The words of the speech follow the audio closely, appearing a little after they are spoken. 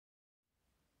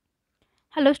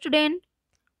Hello student,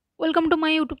 welcome to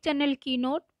my YouTube channel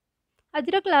keynote. आज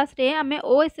class रे आमे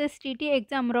ओएसएसटीटी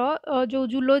एग्जाम रो जो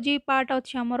जूलोजी पार्ट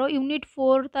अच्छी आमर unit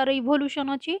 4 तार इवोल्यूशन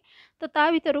अच्छी तो ता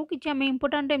भितर किसी आम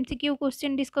इंपोर्टाट एमसीक्यू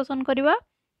क्वेश्चन डिस्कसन करवा।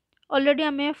 ऑलरेडी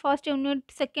आम first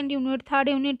unit second unit third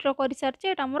unit रो कर सारी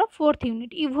एटा आमर फोर्थ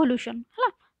यूनिट इवोल्यूशन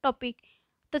है टॉपिक।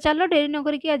 तो चलो डेरी न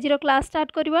करिकी आज क्लास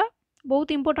स्टार्ट करवा।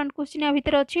 बहुत इंपोर्टाट क्वेश्चन या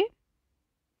भितर अच्छी।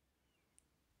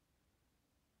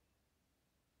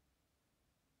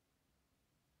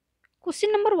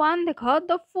 Question number 1 देखो,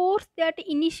 the force that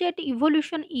initiate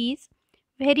evolution is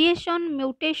variation,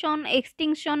 mutation,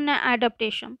 extinction ना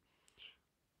adaptation।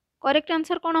 करेक्ट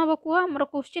आंसर कौन हम कह हमर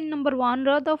question number 1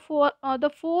 row the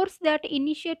force that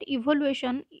initiate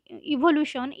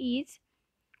evolution is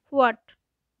what.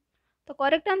 तो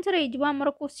करेक्ट आंसर हो हमर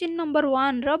question number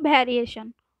 1 row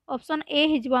variation. Option A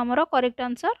हो हमर करेक्ट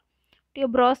आंसर। टे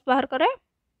ब्रश बाहर करे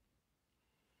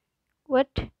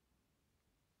वेट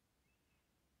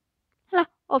है।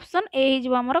 ऑप्शन ए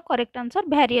हो हमर correct answer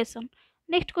variation.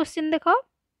 Next question देखो,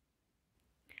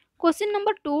 question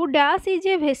number 2 dash is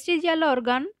a vestigial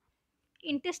organ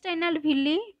intestinal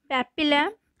Willie papilla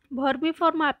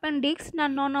वर्मिफॉर्म appendix ना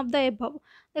नन ऑफ द एबव।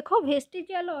 देखो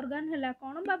वेस्टिजियल ऑर्गन है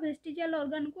कौन बा वेस्टिजियल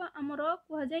ऑर्गन को आमर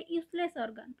कह जाए यूजलेस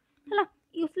ऑर्गन है।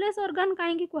 यूजलेस ऑर्गन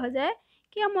कहीं कह जाए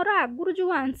कि आमर आगुरी जो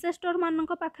आंसेस्टर मान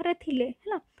पाखे थिले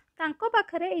है तांको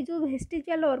पाखरे ये जो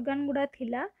वेस्टिजियल ऑर्गन गुड़ा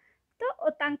थिला तो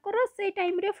तांकर से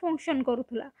टाइम रे फंक्शन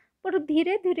करूला। बट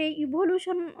धीरे धीरे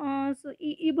इवोल्यूशनरी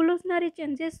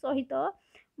चेंजेस सहित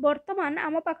वर्तमान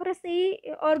आम पाखरे से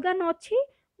ऑर्गन अच्छी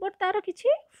बट तार किसी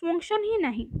फंक्शन ही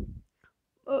नहीं।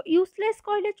 यूजलेस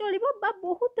कहले चलो बा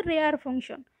बहुत रेयर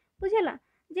फंक्शन बुझेगा।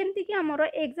 जमती कि आमर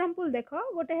एग्जांपल देख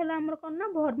गोटे है आमर कौन ना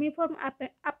वर्मिफॉर्म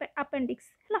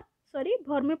अपेंडिक्स है सॉरी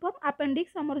वर्मिफॉर्म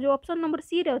अपेंडिक्स आमर जो ऑप्शन नंबर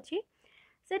सी रे अच्छी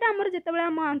सेटा आमर जिते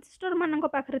आम आंसेस्टर मान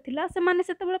पाखे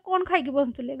से कौन खाई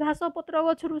बंचुले घास पत्र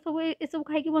गचर सब ये सब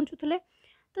खाई बंचुले।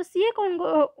 तो सी कौन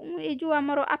ये जो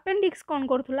आमर अपेंडिक्स कौन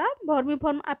करूला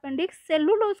वर्मिफॉर्म अपेंडिक्स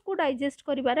सेलुलोज को डाइजेस्ट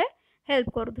करिबारे हेल्प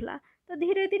करूला। तो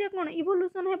धीरे धीरे कौन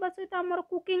इवोल्यूशन होगा सहित आमर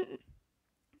कुकिंग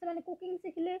से कुकिंग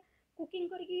शिखिले कुकिंग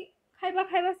करके खाइबा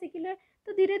खाइबा शिखिले।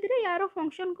 तो धीरे धीरे यार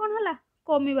फंक्शन कौन है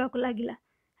कमिबा को लगिला है।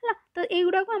 तो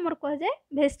युवा को आमर कह जाए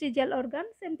वेस्टिजियल ऑर्गन।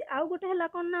 सेमती आउ गोटे है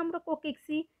कौन ना आमर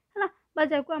कोकिक्सी है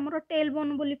बाजाको आमर टेल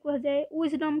बोन बोली कह जाए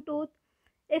विजडम टूथ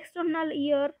एक्सटर्नल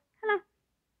ईयर है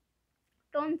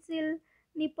tonsil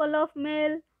nipple of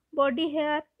male body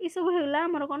hair ये सब होगा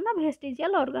आमर कौन ना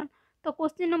वेस्टिजियल ऑर्गन। तो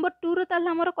क्वेश्चन नंबर 2 रो ताले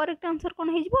आमर करेक्ट आंसर कौन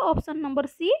हो ऑप्शन नंबर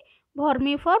सी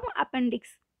वर्मिफॉर्म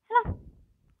अपेंडिक्स है।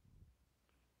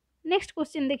 नेक्स्ट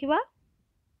क्वेश्चन देखिबा,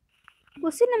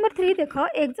 क्वेश्चन नंबर 3 देख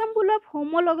example of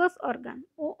homologous organ.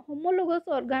 Homologous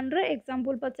organ रे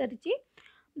example पचारिछि।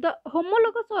 The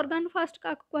homologous organ fast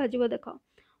का कह देख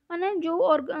माने जो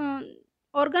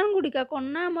ऑर्गन गुड़िका कौन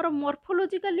ना आमर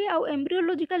मॉर्फोलॉजिकली आउ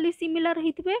एम्ब्रियोलॉजिकली सिमिलर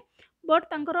होइथिबे बट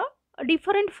तांकर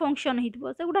डिफरेंट फंक्शन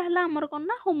होइथिबो सेगुडा हला आमर कौन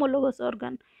ना होमोलोगस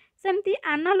ऑर्गन। सेमती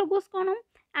एनालोगस कौन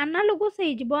एनालोगस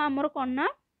होइजिबो आमर कौन ना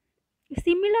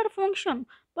similar function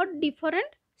but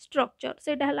different structure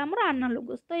सेटा हला आमर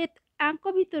एनालोगस। तो आंक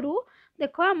भितरु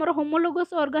देखो आमर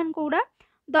homologous organ Koda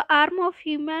the arm of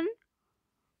human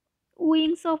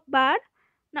wings of bird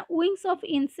ना wings of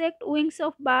insect wings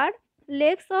of bird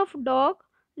legs of dog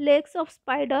legs of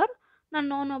spider ना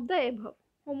none of the above.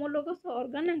 Homologous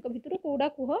organ आंक भितरु कोड़ा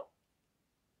कुह।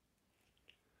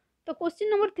 तो क्वेश्चन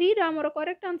नंबर 3 रा आमर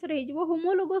करेक्ट आंसर हो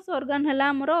homologous organ है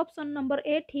आमर option number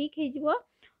A ठीक हो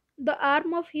द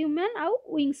आर्म ऑफ ह्यूमन आउ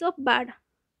विंग्स ऑफ बर्ड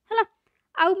है।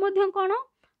 आउ मध्य कौन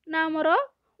ना आमर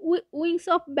विंग्स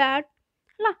ऑफ बैट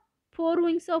है 4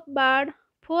 wings of bird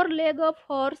 4 leg of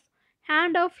horse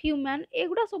hand of human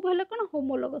एगुड़ा सब है कौन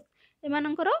होमोलोगस।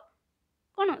 एमानकर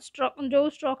कौन जो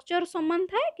स्ट्रक्चर समान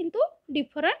थाए किंतु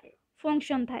डिफरेंट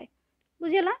फंक्शन थाए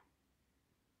बुझेला।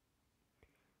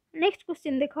 नेक्स्ट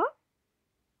क्वेश्चन देखो,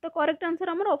 तो करेक्ट आंसर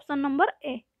आमर option number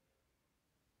A.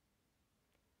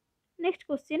 Next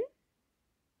question,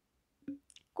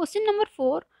 question number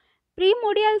 4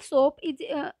 primordial soap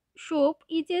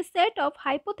is a set of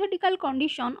hypothetical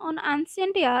condition on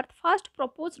ancient earth first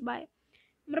proposed by।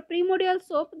 हमर प्रीमोडियल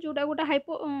सोप जोटा गोटे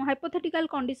हाइपोथेटिकल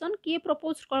कंडीशन किए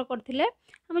propose करथिले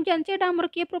हम जानचे एटा हमर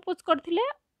किए प्रपोज करथिले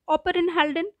ओपेरिन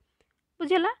हाल्डेन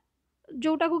बुझेला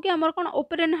जोटा को कि हमर कोन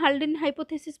ओपेरिन हाल्डेन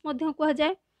हाइपोथेसिस मध्य कह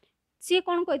जाए। सी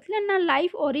कौन कहथिले ना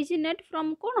लाइफ ओरिजिनेट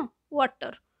फ्रॉम कौन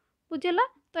वाटर बुझेला।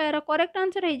 तो यार करेक्ट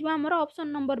आंसर हो हमर ऑप्शन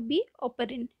नंबर बी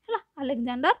ओपेरिन है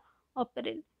Alexander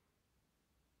Oparin.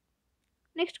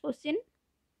 Next question,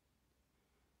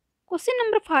 question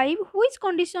number 5 which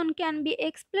condition can be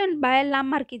explained by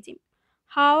Lamarckism?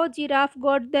 How giraffe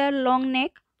got their long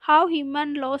neck, how human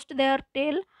lost their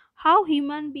tail, how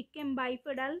human became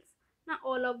bipedals, ନା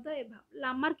all of the above?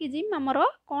 ଲାମାର୍କିଜିମ୍ ଆମର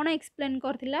କ'ଣ explain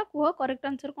କରିଥିଲା କୁହ, correct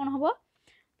answer କ'ଣ ହେବ?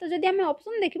 ତ ଯଦି ଆମେ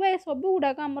ଅପସନ୍ ଦେଖିବା ଏ ସବୁ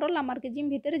ଗୁଡ଼ାକ ଆମର ଲାମାର୍କିଜିମ୍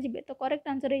ଭିତରେ ଯିବେ, ତ କରେକ୍ଟ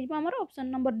ଆନ୍ସର୍ ହେଇଯିବ ଆମର option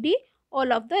number D, all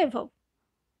of the above।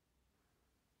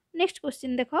 Next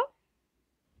question ଦେଖ,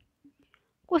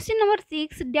 Question number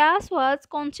 6, dash was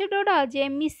considered as a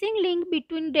missing link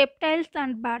between reptiles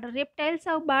and bird। reptiles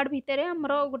ଆଉ bird ଭିତରେ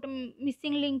ଆମର ଗୋଟେ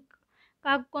missing link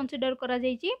କାହାକୁ consider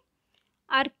କରାଯାଇଛି?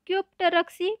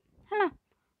 Archaeopteryx ହେଲା,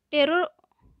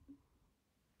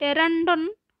 pteranodon,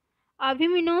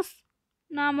 aviminus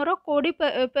ନା ଆମର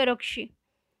କୋଡ଼ିପେରକ୍ସି।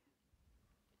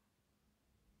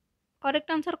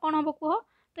 करेक्ट आंसर कौन हम कह?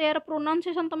 तो यार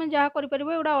प्रोनाउंसिएशन तुम जहाँ कर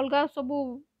एगुड़ा अलग सब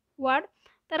वर्ड,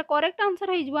 तार करेक्ट आंसर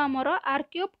हो आमर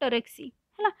आर्कियोप्टेरिक्स है।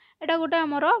 एटा गोटे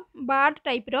आमर बार्ड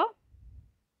टाइप रो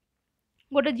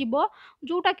गोटे जीव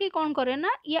जोटा कि कौन करे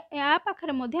ना या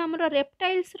पाखे आमर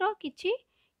रेप्टाइल्स रो किछि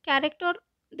क्यारेक्टर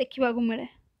देखा मिले।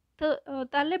 तो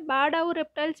ताले बार्ड आउ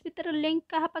रेप्टाइल्स भितर लिंक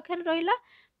क्या पाखे रहा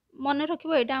मन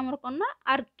रखिबो, एटा आमर कौन ना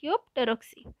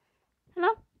आर्कियोप्टेरिक्स है।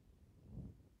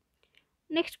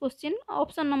 Next question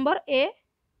option number A,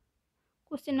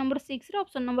 question number 6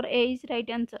 option number A is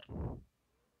right answer.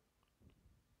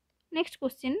 Next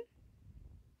question,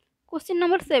 question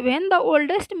number 7, the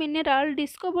oldest mineral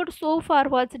discovered so far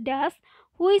was dash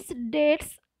which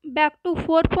dates back to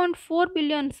 4.4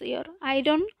 billion year?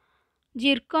 Iron,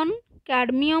 जिरकन,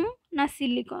 cadmium ना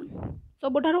silicon?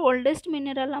 सबुठार oldest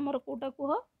mineral आमर कोटा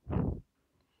कह?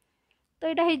 तो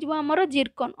यहाँ हो आमर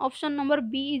जिरकन, option number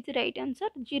B is right answer,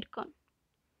 जिरकन।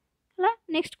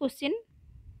 Next question,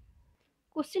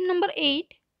 question number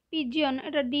 8, pigeon,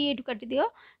 Etah D एटू काटी दियो,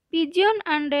 pigeon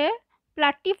and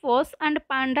platypus and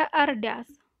Panda are dash?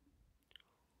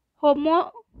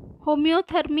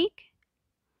 होमियोथर्मिक,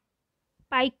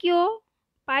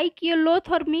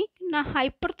 पाइकियोलोथर्मिक ना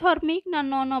हाइपरथर्मिक ना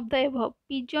none of the above?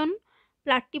 Pigeon,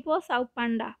 platypus आउ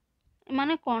पांडा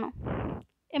एमाने कौन?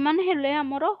 एमाने हेले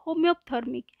आमर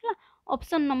होमियोथर्मिक है।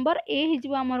 ऑप्शन नंबर ए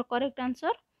हिजबो आमर करेक्ट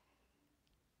आंसर,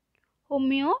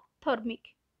 होमियोथर्मिक।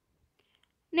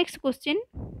 नेक्स्ट क्वेश्चन,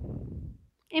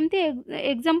 एमती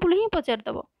एग्जांपल ही पचार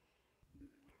दबो।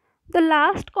 The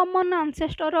last common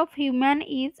आंसेस्टर of human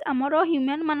is? आमर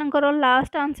ह्यूमन मानकर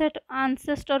लास्ट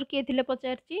आंसेस्टर किए थिले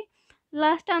पचारची?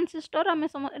 लास्ट आंसेस्टर आम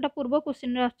एटा पूर्व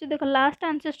क्वेश्चन रे आछी, देख लास्ट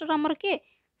आंसेस्टर आमर के?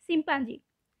 सिंपांजी,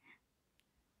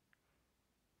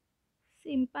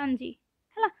 सिंपांजी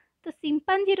है। तो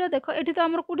सिंपांजी रो देख एठी तो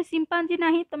आमर कोठी सिंपांजी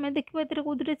नाही, तमे देखिबो एथिरे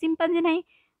कोठे सिंपांजी नाही,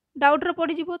 डाउट रे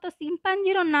पड़ी जीवो। तो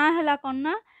सिंपांजी रो ना हैला कोन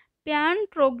ना प्यान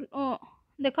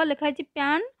देख लिखा है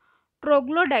प्यान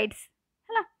ट्रोग्लोडाइट्स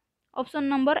है। ऑप्शन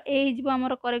नंबर ए हिजबो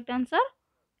आमर करेक्ट आंसर,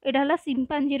 एटा हला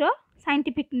सिंपांजी रो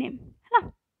साइंटिफिक नेम है।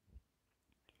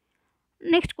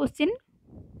 Next question,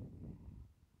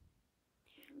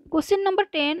 question number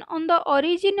 10, on the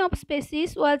origin of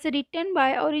species was written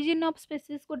by? Origin of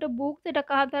species गोटे बुक, सेटा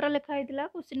कहा द्वारा लिखा होता?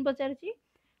 क्वेश्चन पचारची,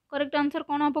 करेक्ट आंसर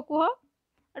कौन हम कह?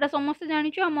 एटा समस्त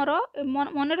जानिचो आमर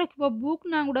मन रखिबो बुक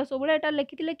ना गुडा सब एटा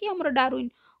लिखिथिले कि आमर डार्विन।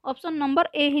 ऑप्शन नंबर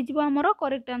ए हिजबो आमर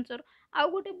करेक्ट आंसर। आउ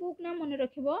गोटे बुक ना मन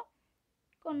रखिबो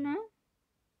कोन ना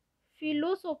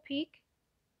फिलोसोफिक,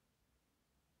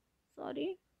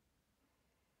 सॉरी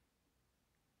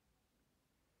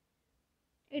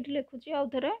एठी लिखुची आउ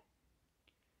थरे,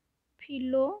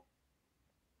 फिलोसोफिक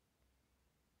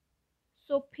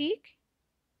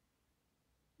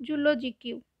जूलॉजी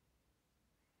क्यू,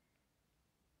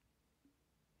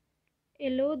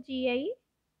 LOGIQUE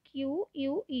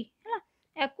है।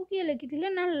 याकू किए लिखिथिले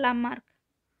ना लामार्क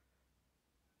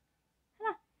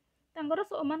है।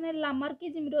 माने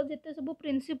लामार्किज्म रो जेते सब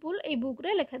प्रिंसिपल ए बुक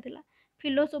रे लिखा थिला,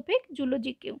 फिलोसोफिक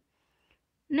जूलॉजी क्यू।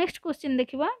 नेक्स्ट क्वेश्चन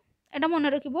देखिबा, एटा मन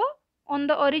रखिबो, on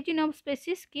the origin of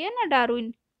species किए ना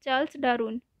Darwin, Charles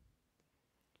Darwin.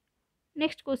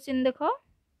 Next question देखो,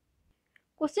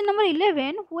 question number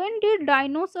 11, when did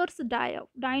dinosaurs die out?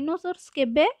 Dinosaurs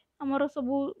केबे हमर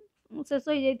सब शेष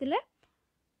हो जाइतिले?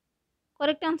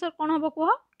 करेक्ट आंसर कौन हम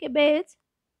कह? केबे एज?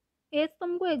 एज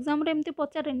तुमको एग्जाम रे एमती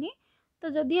पचारेनी, तो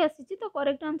जदि आसी तो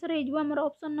करेक्ट आंसर हो आमर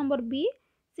option number B,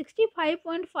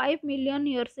 65.5 million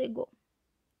years ago.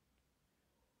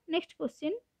 Next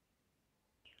question,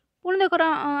 पुणी देख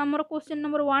आमर क्वेश्चन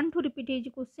नंबर 1 टू रिपीट है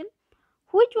question,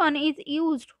 which one is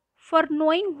used for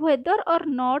knowing whether or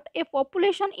not a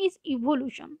population is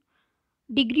evolution?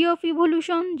 Degree of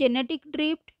evolution, genetic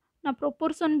drift ना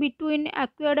proportion between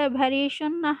acquired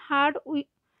variation ना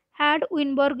hard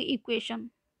Weinberg equation?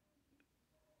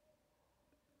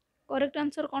 Correct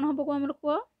answer कौन हम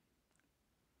कह?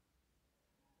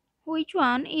 Which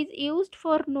one is used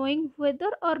for knowing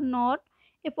whether or not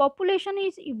a population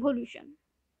is evolution?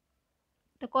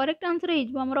 The correct answer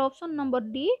is our option number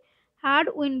D,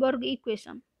 Hard-Weinberg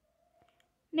equation.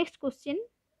 Next question.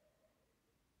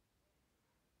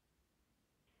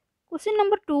 Question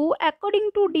number 2. According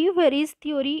to De Vries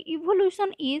theory,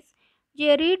 evolution is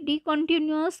Jerry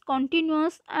discontinuous,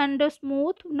 continuous and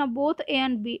smooth na both A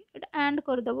and B. And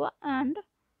कर दबो and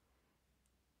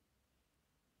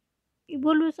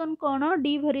evolution कौन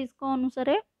De Vries को अनुसार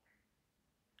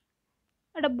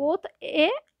एटा both A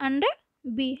and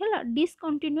B है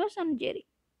discontinuous and Jerry.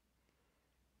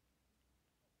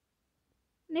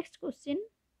 Next question.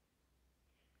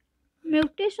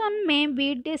 Mutation may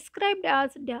be described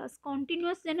as dash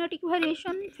continuous genetic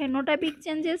variation, phenotypic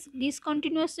changes,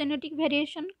 discontinuous genetic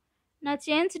variation, na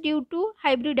change due to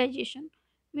hybridization.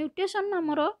 Mutation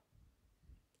आमर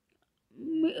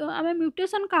आम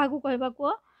mutation क्या कहवा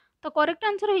कह तो correct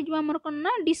answer Homer कौन ना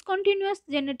डिस्कंटिन्यूअस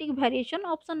genetic variation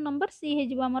option number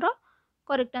C Homer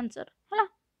correct answer है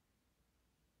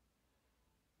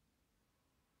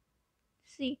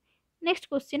सी. Next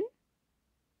question.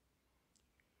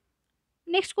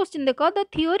 Next question देखो the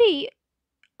theory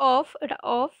of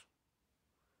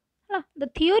the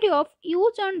theory of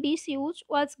use and disuse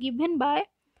was given by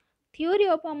theory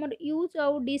of आमर यूज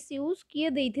और डिसयूज किए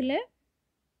देइथिले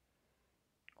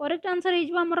correct answer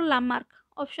Homer Lamarck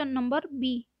option number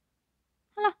B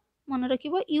है मन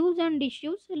रखिबो use and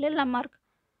disuse हेले Lamarck.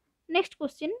 Next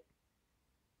question.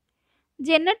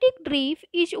 genetic drift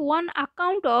is an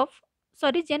account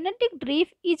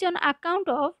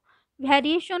of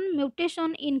variation,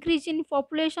 mutation, increase in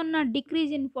population ना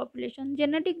decrease in population.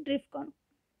 genetic drift कौन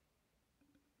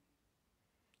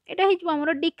एटा his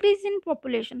हमरो decrease in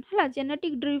population हला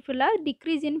genetic drift हला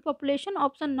decrease in population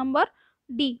option number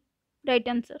D right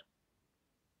answer.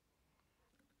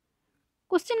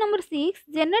 Question number 6.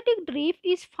 Genetic drift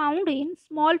is found in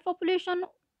small population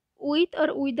with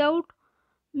or without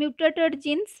mutated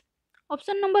genes.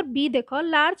 Option number B देखो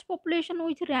large population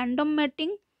with random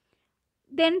mating,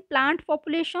 then plant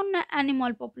population ना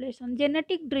animal population.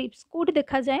 genetic drifts code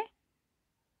देखा जाए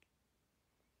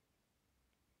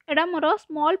एडा मोर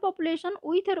small population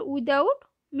with और without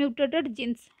mutated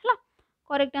jeans है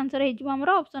correct answer है हमर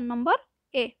option number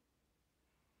A.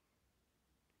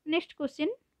 Next question.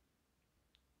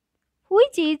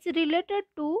 Which is related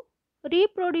to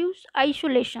reproduce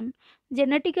isolation.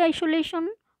 Genetic isolation,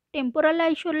 temporal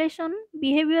isolation,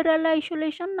 behavioural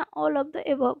isolation ना all of the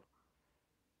above.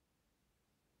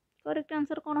 Correct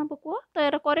answer कौन हम कह तो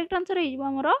यार करेक्ट आंसर है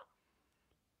हमर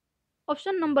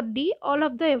option number D all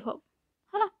of the above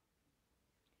है.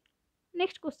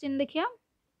 Next question देखिए.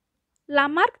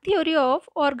 Lamarck theory of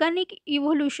organic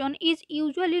evolution is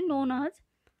usually known as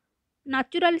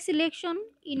natural selection,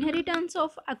 inheritance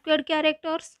of acquired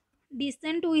characters,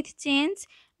 descent with change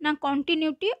ना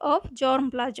continuity of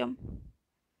germplasm.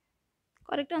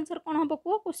 Correct answer कौन हम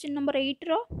कह question number 8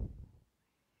 row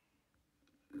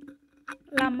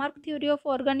Lamarck theory of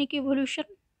organic evolution.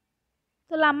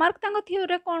 तो Lamarck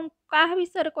theory कौन क्या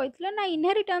विषय कहते ना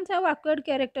इनहेरिटेंस और एक्वायर्ड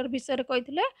कैरेक्टर विषय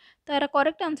कहते तो यार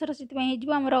करेक्ट आंसर से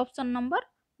आमर ऑप्शन नंबर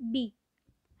बी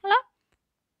है.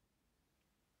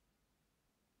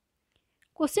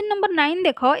 क्वेश्चन नंबर 9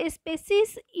 देखो a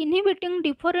species inhibiting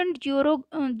different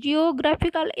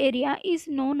geographical area is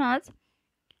known as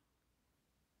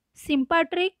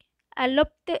सिंपाट्रिक,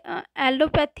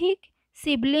 allopathic,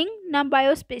 sibling ना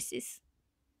बायोस्पेसीज.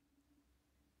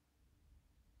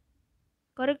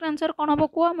 करेक्ट आंसर कौन हम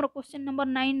कह आम क्वेश्चन नंबर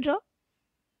 9 रो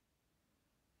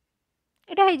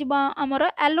एटा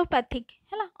आमर एलोपैथिक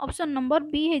है ऑप्शन नंबर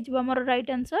बी आमर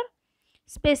right answer.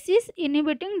 Species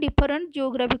inhibiting different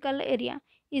geographical area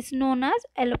is known as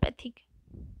allopathic.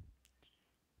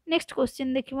 Next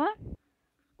question देखिवा.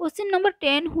 Question number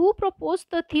 10. Who propose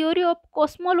the theory of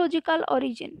cosmological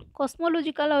origin.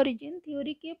 Cosmological origin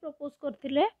theory के propose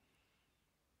करथिले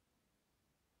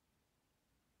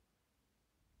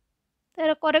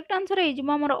तार correct answer है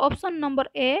आमर option number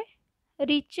A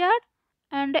Richard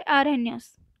and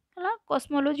Arrhenius है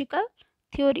cosmological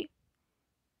theory.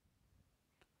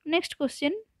 Next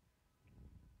question.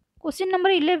 Question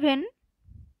number 11.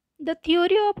 The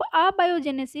theory of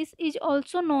abiogenesis is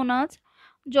also known as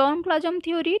germplasm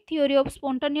theory, theory of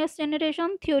spontaneous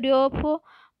generation, theory of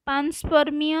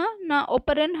panspermia ना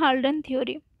operant Halden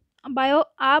theory.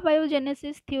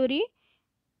 abiogenesis theory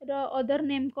रो other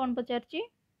name कौन पचारची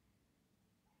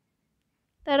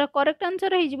तार correct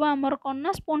answer है आमर कौन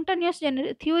ना स्पोंटानियस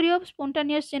theory of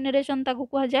स्पोंटानियस generation ताको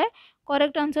कह जाए.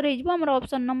 करेक्ट आंसर है आमर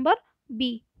option number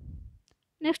B.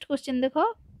 Next question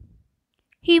देखो.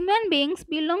 Human beings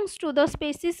belongs to the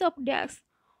species of dash.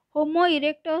 Homo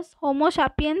erectus, homo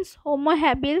sapiens, होमो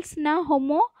हैबिल्स ना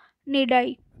होमो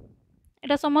निडाई.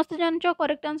 एटा समस्त जानछ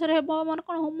करेक्ट आंसर हेबो हमर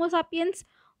कोन होमो sapiens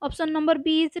option number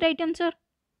B is right answer.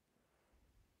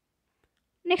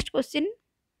 Next question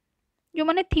जो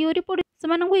माने थ्योरी पढि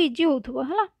समान को इजी होथबो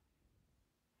हला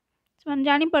समान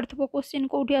जानि पड़थबो क्वेश्चन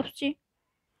कोठी आछी।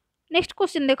 नेक्स्ट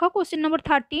क्वेश्चन देखो question number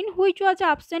 13 which was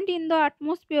absent in the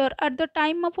atmosphere at the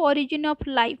time of origin of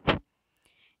life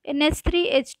NH3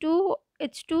 H2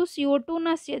 H2 CO2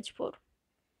 ना CH4।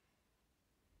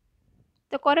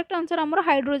 तो करेक्ट आंसर हमर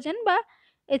हाइड्रोजन बा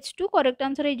H2 करेक्ट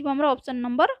आंसर हे हमर option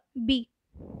number B.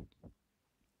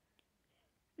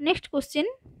 Next question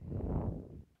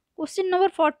question number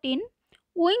 14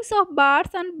 wings of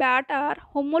birds and bat are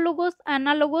homologous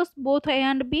analogous both A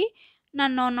and B ना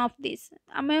none of this।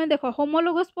 आमे देखो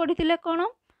homologous पढ़िथिले कोन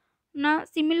ना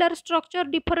similar structure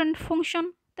different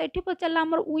function तो एठी पचला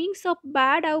हमर wings of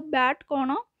bird uh bat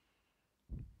कोन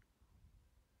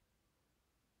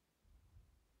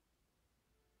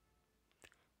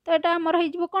तो एटा हमर हे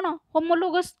जबो कोन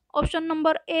homologous option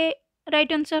number A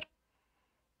right answer.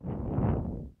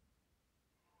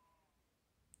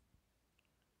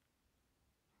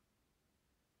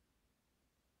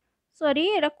 Sorry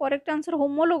era correct answer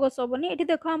homologous होबनी एठी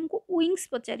देखो हमको विंग्स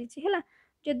पचारि छि हला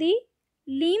जदी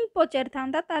लिम पचार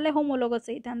थांदा ताले होमोलोगस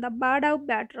हे थांदा बर्ड आ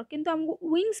बैट रो किंतु हमको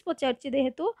विंग्स पचार छि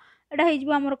देहेतु एटा हे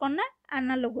जबो हमर कोन ना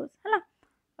एनालोगस हला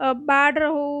बर्ड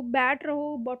रो बैट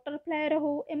रो बटरफ्लाई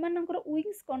रो एमानकर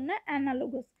विंग्स कोन ना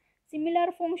analogous similar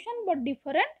function but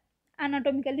different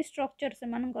anatomically structure से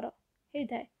मानकर हे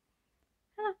थाए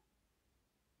हला।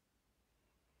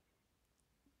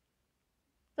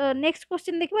 तो नेक्स्ट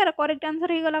क्वेश्चन देखिबार करेक्ट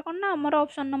आंसर हे गला कोन ना हमर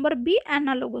ऑप्शन नंबर बी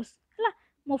एनालोगस हला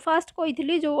मो फास्ट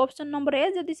कहिथिली जो ऑप्शन नंबर ए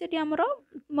जदी सेठी हमर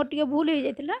मोर टिके भूल हे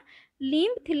जायतिला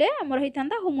लिम्ब थिले हमर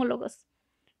हेतांदा होमोलोगस।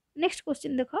 नेक्स्ट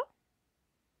क्वेश्चन देखो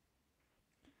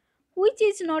which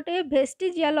is not a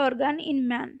vestigial organ in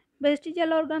man.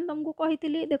 Vestigial organ तुमको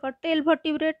कहिथिली देखो टेल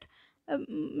वर्टिब्रेट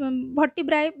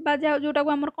वर्टिब्राई बा जोटा को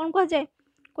हमर कोन कह जाय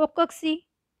कोकक्सी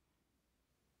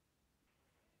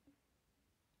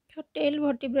टेल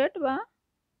वर्टिब्रेट बा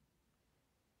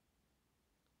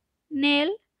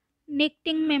नेल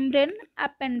निक्टिंग मेम्ब्रेन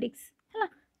अपेंडिक्स हला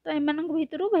तो एमान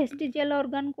भितर वेस्टिजियल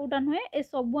ऑर्गन कोटा नुहे ए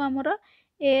सब हमर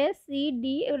ए सी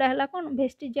डी एडा हला कोन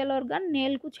वेस्टिजियल ऑर्गन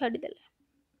नेल को छाडी देले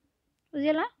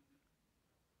बुझिला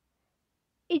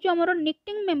ए जो हमर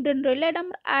निक्टिंग मेम्ब्रेन रहला एडा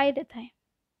हमर आई रे थाए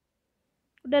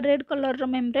ओडा रेड कलर रो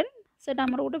मेम्ब्रेन सेटा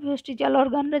हमर गोटे वेस्टिजियल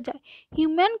ऑर्गन रे जाय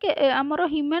ह्यूमन के हमर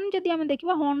ह्यूमन जदी हम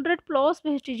देखिबा 100 प्लस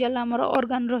वेस्टिजियल हमर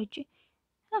ऑर्गन रहिछि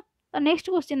हा। तो नेक्स्ट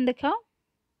क्वेश्चन देखा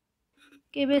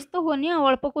के व्यस्त होनी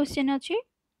अल्प क्वेश्चन अच्छी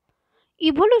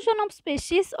इवोल्यूशन ऑफ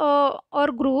स्पीशीज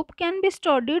और group can be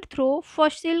studied through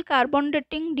fossil carbon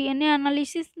dating DNA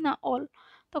analysis ना ऑल।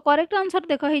 तो करेक्ट आंसर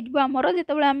देख होमर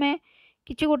जिते आम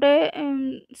किसी गोटे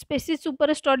स्पेसीज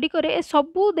उपर स्टडी करे ए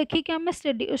सबू देखिक आम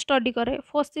स्टडी करे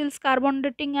फॉसिल्स कार्बन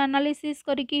डेटिंग एनालिसिस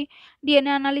करके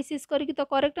डीएनए एनालिसिस करके तो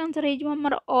correct answer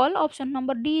Homer all option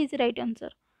number D is right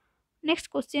answer.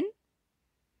 Next question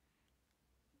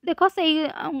देख से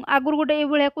आगुर गोटे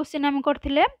ये क्वेश्चन आम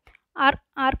करथिले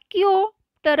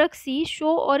आर्कियोप्टेरक्सी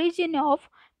show origin of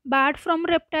bird from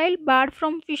reptile bird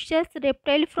from fishes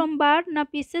reptile from bird ना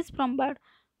fishes from bird.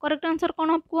 Correct answer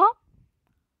कौन कुह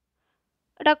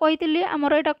एटा कही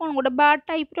आमर एटा कौन गोटे बर्ड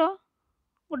टाइप रो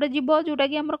गोटे जीव जोटा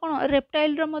कि आमर कौन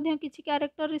रेप्टाइल रो मध्य किसी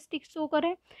कैरेक्टरिस्टिक शो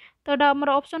करे तो एटा आमर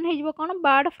ऑप्शन हो कौन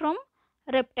bird from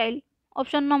reptile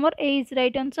option number A is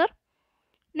right answer.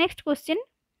 Next question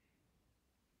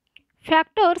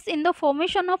factors in the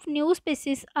formation of new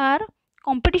species are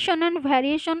competition and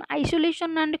variation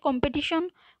isolation and competition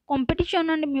competition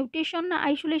and mutation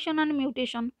isolation and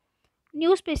mutation।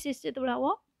 new species जेतबेला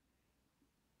हो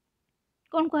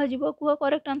कौन कह जीवो कुह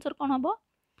correct answer कौन हम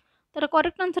तार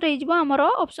correct answer हो आमर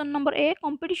option number A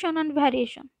competition and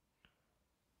variation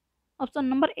option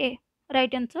number A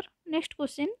right answer. Next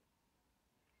question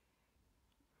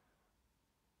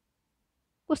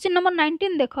question number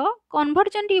 19 देख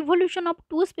convergent evolution of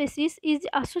to species is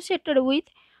associated with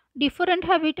different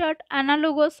habitat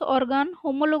analogous organ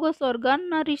homologous organ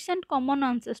ना recent common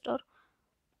ancestor.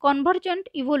 Convergent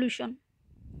evolution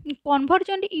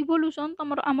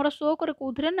तमर आमर show करे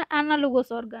कोथरे ना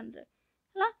analogous organ रे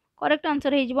हला correct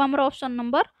answer हे जिवो आमर option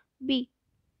number B.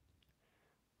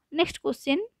 Next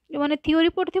question जो माने थ्योरी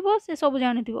पढ़थिबो से सब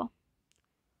जानिथिबो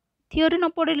थ्योरी न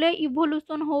पढ़िले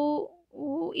इवोल्यूशन हो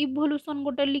इवोल्यूशन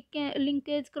गोटे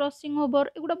लिंकेज क्रॉसिंग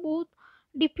ओवर एगुड़ा बहुत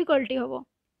डिफिकल्टी हम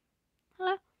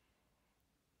है।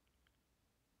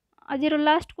 आज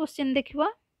लास्ट क्वेश्चन देखा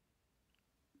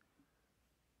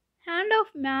Hand of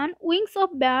man, wings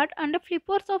of bat, and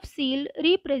flippers of seal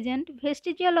represent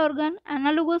vestigial organ,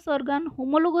 analogous organ,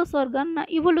 homologous organ, ना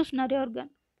evolutionary organ.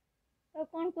 तो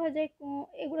कौन कह जाए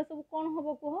एगुड़ा सब कौन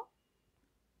हबो कह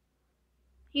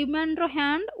human row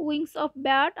hand wings of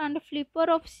bat and flipper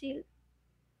of seal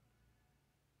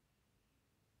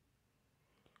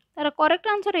तार करेक्ट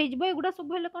आंसर हो एगुड़ा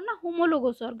सब हेले कौन ना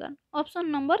homologous organ option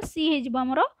number C हो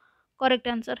हमर करेक्ट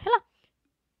आंसर है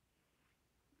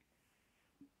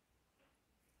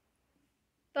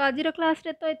तो आज क्लास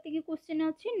रे तो एति क्वेश्चन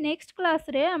अच्छी नेक्स्ट क्लास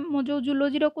रे मो जो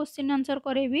जूलोजी रो क्वेश्चन आंसर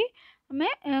करेबी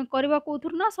हमें करबा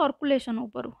कोथुर ना सर्कुलेशन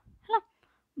ऊपर है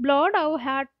ब्लड आउ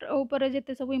हार्ट ऊपर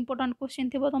जिते सब इंपोर्टेंट क्वेश्चन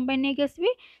थी तुम नहीं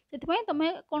आसबि से तुम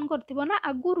कौन कर ना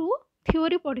आगुरी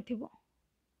थ्योरी पढ़ी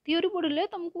थ्योरी पढ़ले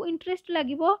तुमको इंटरेस्ट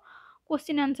लगे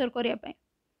क्वेश्चन आंसर करने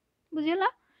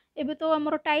बुझेगा एबे तो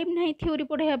आमर टाइम नहीं थ्योरी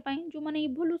पढ़ाई जो मैंने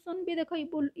इवोल्यूशन भी देख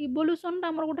इवोल्यूशन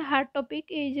आमर गोटे हार्ड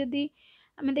टॉपिक ये जदि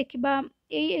आम देखा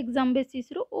यही एग्जाम बेसिस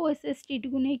OSSTET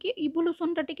को लेकिन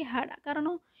इवोल्यूशन टा हार्ड कारण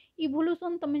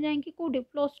इवोल्यूशन तुम जाकि कौटे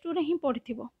प्लस टू रे ही पढ़ी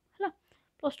है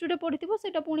प्लस टू रे पढ़ी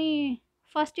से पुणी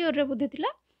फर्स्ट ईयर रे बोधे थिला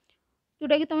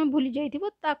जोटा कि तुम भूली जाइथिबो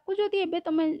जदि एबे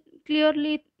तुम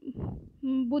क्लीयरली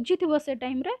बुझी से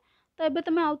टाइम रे तो एबे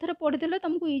तुम आउ थे पढ़ीदेले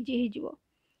तुमको इजी हो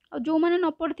जो मैंने न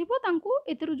पढ़ी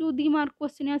एथर जो 2 मार्क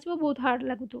क्वेश्चन आसो बहुत हार्ड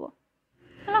लगुव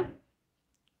है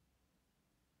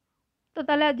तो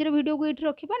ताले आज वीडियो को ये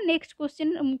रखा नेक्स्ट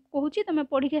क्वेश्चन कहूँ तुम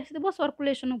पढ़ी आसो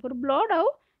सर्कुलेशन ऊपर ब्लड आउ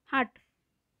हार्ट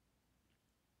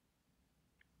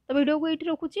तो वीडियो को ये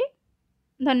रखुची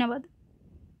धन्यवाद।